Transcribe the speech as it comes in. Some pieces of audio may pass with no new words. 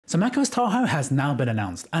So macOS Tahoe has now been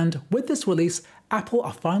announced, and with this release, Apple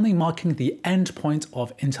are finally marking the end point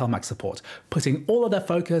of Intel Mac support, putting all of their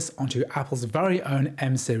focus onto Apple's very own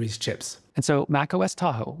M series chips. And so macOS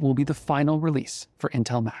Tahoe will be the final release for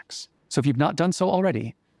Intel Macs. So if you've not done so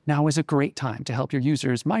already, now is a great time to help your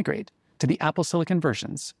users migrate to the Apple Silicon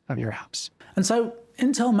versions of your apps. And so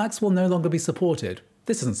Intel Macs will no longer be supported.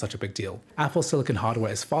 This isn't such a big deal. Apple Silicon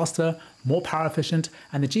hardware is faster, more power efficient,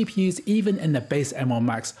 and the GPUs even in the base M1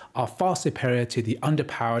 Macs are far superior to the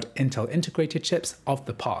underpowered Intel integrated chips of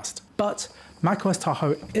the past. But macOS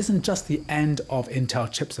Tahoe isn't just the end of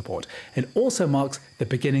Intel chip support, it also marks the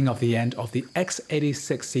beginning of the end of the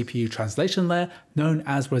x86 CPU translation layer known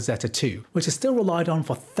as Rosetta 2, which is still relied on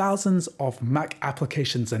for thousands of Mac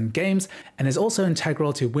applications and games, and is also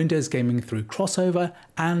integral to Windows gaming through crossover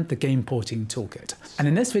and the game porting toolkit. And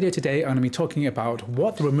in this video today, I'm going to be talking about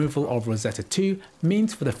what the removal of Rosetta 2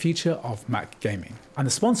 means for the future of Mac gaming. And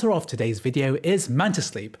the sponsor of today's video is Manta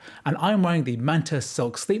Sleep, and I'm wearing the Manta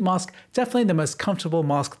Silk Sleep Mask, definitely the most comfortable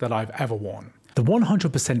mask that I've ever worn. The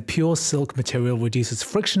 100% pure silk material reduces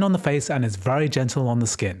friction on the face and is very gentle on the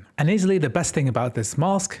skin. And easily the best thing about this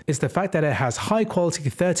mask is the fact that it has high quality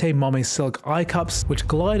 30 Momme silk eye cups which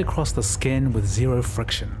glide across the skin with zero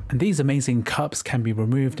friction. And these amazing cups can be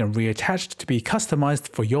removed and reattached to be customized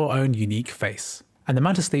for your own unique face. And the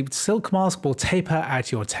Manta Sleep silk mask will taper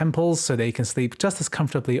at your temples so that you can sleep just as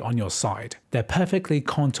comfortably on your side. Their perfectly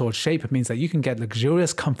contoured shape means that you can get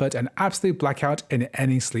luxurious comfort and absolute blackout in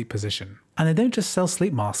any sleep position. And they don't just sell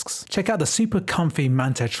sleep masks. Check out the super comfy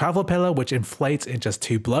Manta travel pillow which inflates in just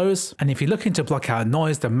 2 blows. And if you're looking to block out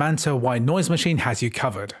noise, the Manta white noise machine has you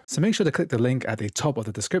covered. So make sure to click the link at the top of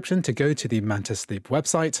the description to go to the Manta Sleep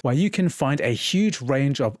website where you can find a huge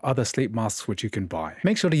range of other sleep masks which you can buy.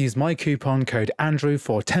 Make sure to use my coupon code Andrew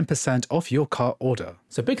for 10% off your cart order.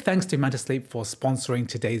 So big thanks to Manta Sleep for sponsoring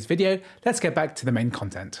today's video. Let's get back to the main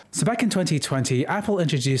content. So back in 2020, Apple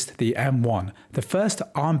introduced the M1, the first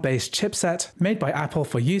ARM-based chipset made by Apple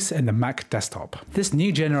for use in the Mac desktop. This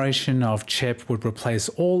new generation of chip would replace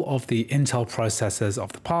all of the Intel processors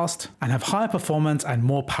of the past and have higher performance and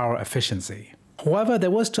more power efficiency. However, there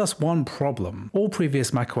was just one problem. All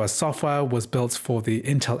previous macOS software was built for the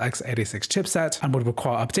Intel x86 chipset and would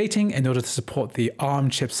require updating in order to support the ARM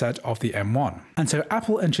chipset of the M1. And so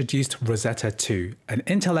Apple introduced Rosetta 2, an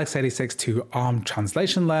Intel x86 to ARM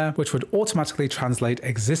translation layer, which would automatically translate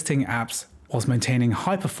existing apps whilst maintaining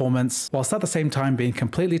high performance, whilst at the same time being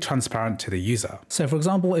completely transparent to the user. So for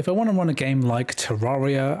example, if I want to run a game like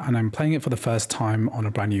Terraria and I'm playing it for the first time on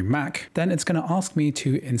a brand new Mac, then it's going to ask me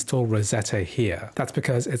to install Rosetta here. That's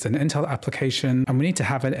because it's an Intel application and we need to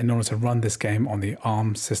have it in order to run this game on the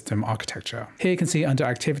ARM system architecture. Here you can see under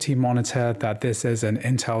Activity Monitor that this is an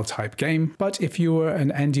Intel type game, but if you were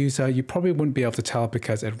an end user, you probably wouldn't be able to tell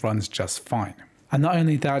because it runs just fine. And not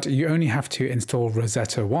only that, you only have to install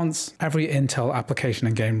Rosetta once. Every Intel application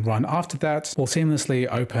and game run after that will seamlessly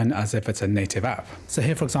open as if it's a native app. So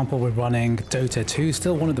here, for example, we're running Dota 2,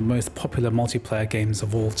 still one of the most popular multiplayer games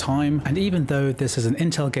of all time. And even though this is an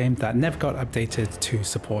Intel game that never got updated to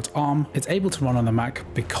support ARM, it's able to run on the Mac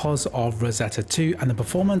because of Rosetta 2, and the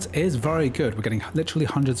performance is very good. We're getting literally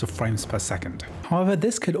hundreds of frames per second. However,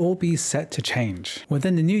 this could all be set to change.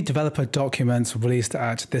 Within the new developer documents released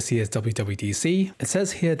at this year's WWDC, it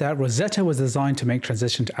says here that Rosetta was designed to make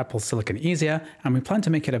transition to Apple Silicon easier, and we plan to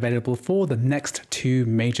make it available for the next 2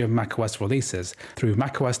 major macOS releases through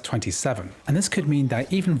macOS 27. And this could mean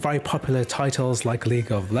that even very popular titles like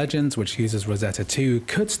League of Legends, which uses Rosetta 2,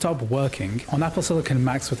 could stop working on Apple Silicon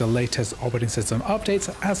Macs with the latest operating system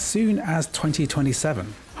updates as soon as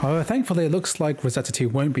 2027. However, thankfully it looks like Rosetta 2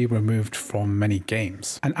 won't be removed from many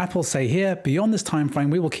games. And Apple say here, beyond this timeframe,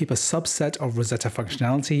 we will keep a subset of Rosetta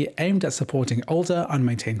functionality aimed at supporting older,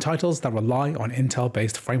 unmaintained titles that rely on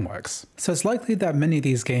Intel-based frameworks. So it's likely that many of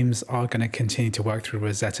these games are going to continue to work through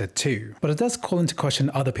Rosetta 2. But it does call into question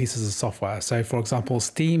other pieces of software. So for example,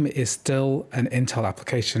 Steam is still an Intel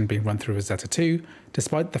application being run through Rosetta 2,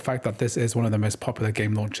 despite the fact that this is one of the most popular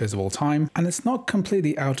game launchers of all time. And it's not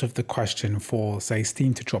completely out of the question for, say,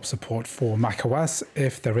 Steam to drop support for macOS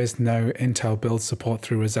if there is no Intel build support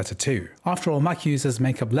through Rosetta 2. After all, Mac users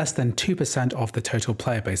make up less than 2% of the total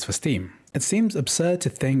player base for Steam. It seems absurd to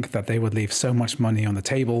think that they would leave so much money on the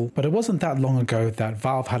table, but it wasn't that long ago that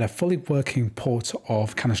Valve had a fully working port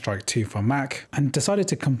of Counter-Strike 2 for Mac and decided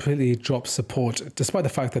to completely drop support despite the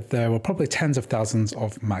fact that there were probably tens of thousands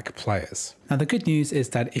of Mac players. Now the good news is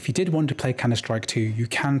that if you did want to play Counter-Strike 2, you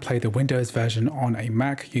can play the Windows version on a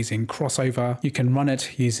Mac using crossover. You can run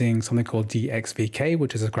it using something called DXVK,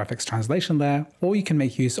 which is a graphics translation layer, or you can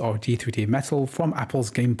make use of D3D Metal from Apple's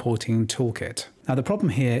game porting toolkit. Now the problem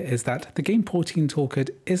here is that the game porting toolkit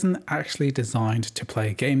isn't actually designed to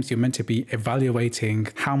play games. You're meant to be evaluating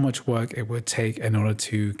how much work it would take in order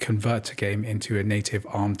to convert a game into a native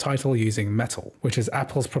ARM title using Metal, which is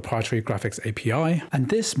Apple's proprietary graphics API, and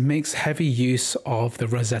this makes heavy use of the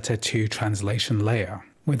Rosetta 2 translation layer.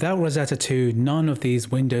 Without Rosetta 2, none of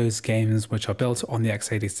these Windows games which are built on the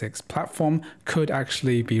x86 platform could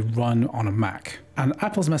actually be run on a Mac. And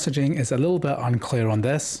Apple's messaging is a little bit unclear on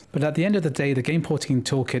this, but at the end of the day, the game porting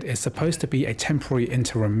toolkit is supposed to be a temporary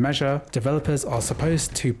interim measure. Developers are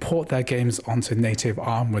supposed to port their games onto native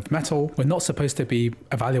ARM with Metal. We're not supposed to be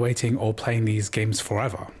evaluating or playing these games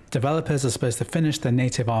forever. Developers are supposed to finish the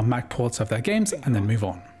native ARM Mac ports of their games and then move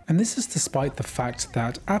on. And this is despite the fact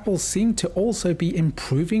that Apple seemed to also be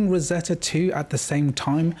improving Rosetta 2 at the same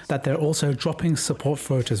time that they're also dropping support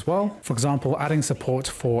for it as well. For example, adding support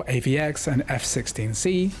for AVX and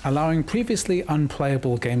F16C, allowing previously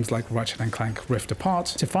unplayable games like Ratchet & Clank Rift Apart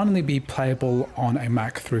to finally be playable on a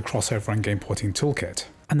Mac through Crossover and Game Porting Toolkit.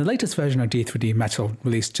 And the latest version of D3D Metal,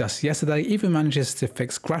 released just yesterday, even manages to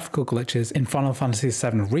fix graphical glitches in Final Fantasy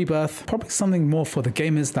VII Rebirth, probably something more for the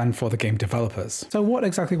gamers than for the game developers. So what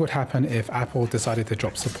exactly would happen if Apple decided to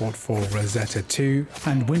drop support for Rosetta 2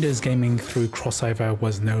 and Windows gaming through Crossover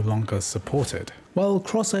was no longer supported? Well,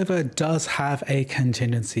 Crossover does have a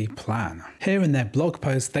contingency plan. Here in their blog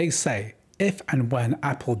post, they say, if and when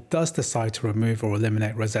Apple does decide to remove or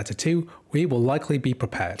eliminate Rosetta 2, we will likely be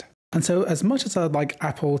prepared. And so as much as I'd like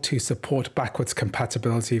Apple to support backwards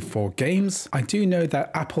compatibility for games, I do know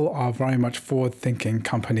that Apple are very much forward-thinking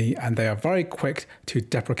company and they are very quick to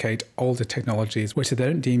deprecate older technologies which they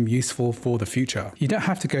don't deem useful for the future. You don't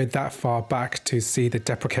have to go that far back to see the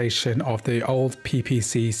deprecation of the old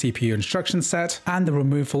PPC CPU instruction set and the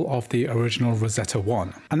removal of the original Rosetta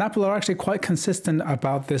 1. And Apple are actually quite consistent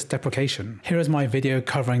about this deprecation. Here is my video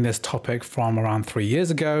covering this topic from around 3 years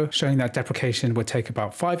ago, showing that deprecation would take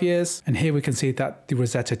about 5 years. And here we can see that the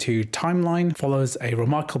Rosetta 2 timeline follows a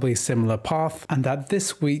remarkably similar path, and that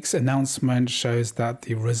this week's announcement shows that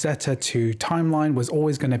the Rosetta 2 timeline was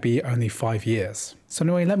always going to be only 5 years. So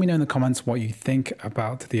anyway, let me know in the comments what you think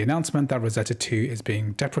about the announcement that Rosetta 2 is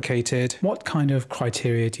being deprecated. What kind of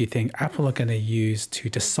criteria do you think Apple are going to use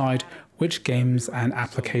to decide which games and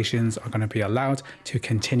applications are going to be allowed to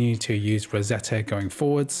continue to use Rosetta going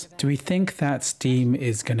forwards? Do we think that Steam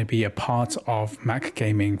is going to be a part of Mac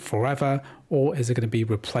gaming forever, or is it going to be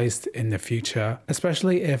replaced in the future?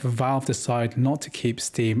 Especially if Valve decide not to keep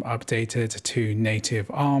Steam updated to native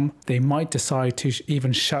ARM, they might decide to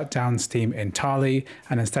even shut down Steam entirely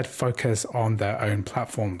and instead focus on their own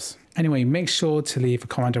platforms. Anyway, make sure to leave a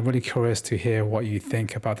comment. I'm really curious to hear what you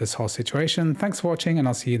think about this whole situation. Thanks for watching, and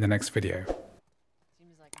I'll see you in the next video.